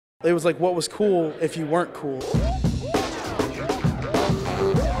It was like what was cool if you weren't cool.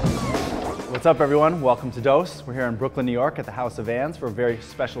 What's up, everyone? Welcome to Dose. We're here in Brooklyn, New York at the House of Vans for a very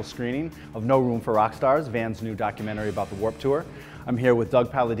special screening of No Room for Rockstars, Vans' new documentary about the Warped Tour. I'm here with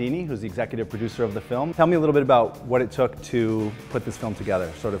Doug Palladini, who's the executive producer of the film. Tell me a little bit about what it took to put this film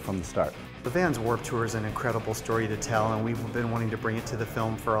together, sort of from the start. The Vans Warped Tour is an incredible story to tell, and we've been wanting to bring it to the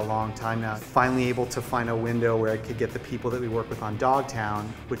film for a long time now. Finally able to find a window where I could get the people that we work with on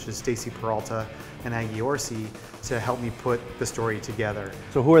Dogtown, which is Stacy Peralta and Aggie Orsi, to help me put the story together.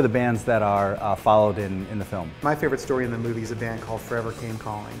 So who are the bands that are followed in the film? My favorite story in the movie is a band called Forever Came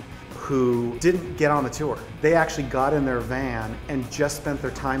Calling, who didn't get on the tour. They actually got in their van and just spent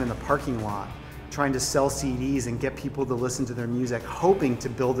their time in the parking lot trying to sell CDs and get people to listen to their music, hoping to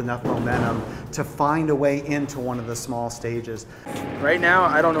build enough momentum to find a way into one of the small stages. Right now,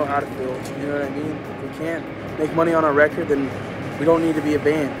 I don't know how to feel, you know what I mean? If we can't make money on a record, then we don't need to be a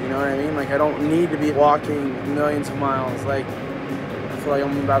band, you know what I mean? Like, I don't need to be walking millions of miles. Like, I feel like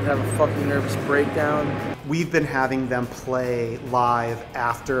I'm about to have a fucking nervous breakdown. We've been having them play live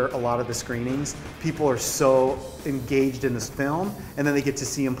after a lot of the screenings. People are so engaged in this film, and then they get to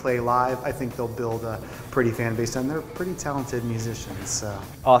see them play live. I think they'll build a pretty fan base, and they're pretty talented musicians. So.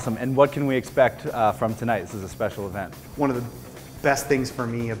 Awesome. And what can we expect from tonight? This is a special event. One of the best things for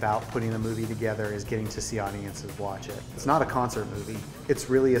me about putting the movie together is getting to see audiences watch it. It's not a concert movie. It's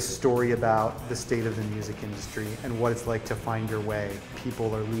really a story about the state of the music industry and what it's like to find your way.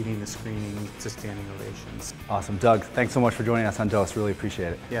 People are leading the screening to standing ovations. Awesome. Doug, thanks so much for joining us on Dose. Really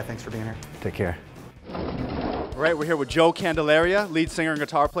appreciate it. Yeah, thanks for being here. Take care. All right, we're here with Joe Candelaria, lead singer and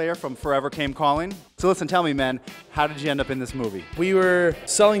guitar player from Forever Came Calling. So listen, tell me, man, how did you end up in this movie? We were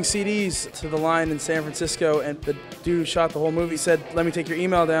selling CDs to the line in San Francisco, and the dude who shot the whole movie said, let me take your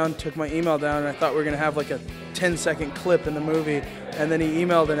email down, took my email down, and I thought we were gonna have like a 10-second clip in the movie. And then he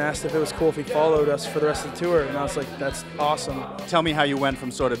emailed and asked if it was cool if he followed us for the rest of the tour, and I was like, that's awesome. Tell me how you went from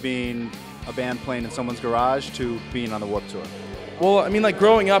sort of being a band playing in someone's garage to being on the Warped Tour. Well, I mean, like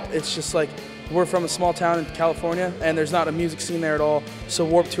growing up, it's just like, we're from a small town in California, and there's not a music scene there at all. So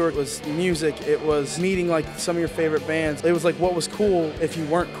Warped Tour was music. It was meeting like some of your favorite bands. It was like what was cool if you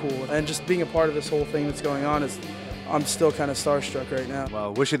weren't cool. And just being a part of this whole thing that's going on is, I'm still kind of starstruck right now.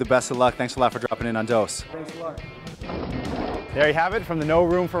 Well, wish you the best of luck. Thanks a lot for dropping in on Dose. Thanks a lot. There you have it from the No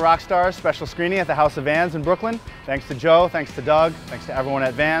Room for Rockstars special screening at the House of Vans in Brooklyn. Thanks to Joe, thanks to Doug, thanks to everyone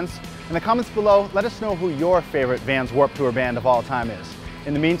at Vans. In the comments below, let us know who your favorite Vans Warped Tour band of all time is.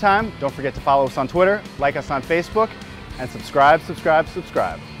 In the meantime, don't forget to follow us on Twitter, like us on Facebook, and subscribe.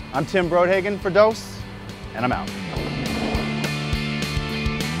 I'm Tim Brodhagen for Dose, and I'm out.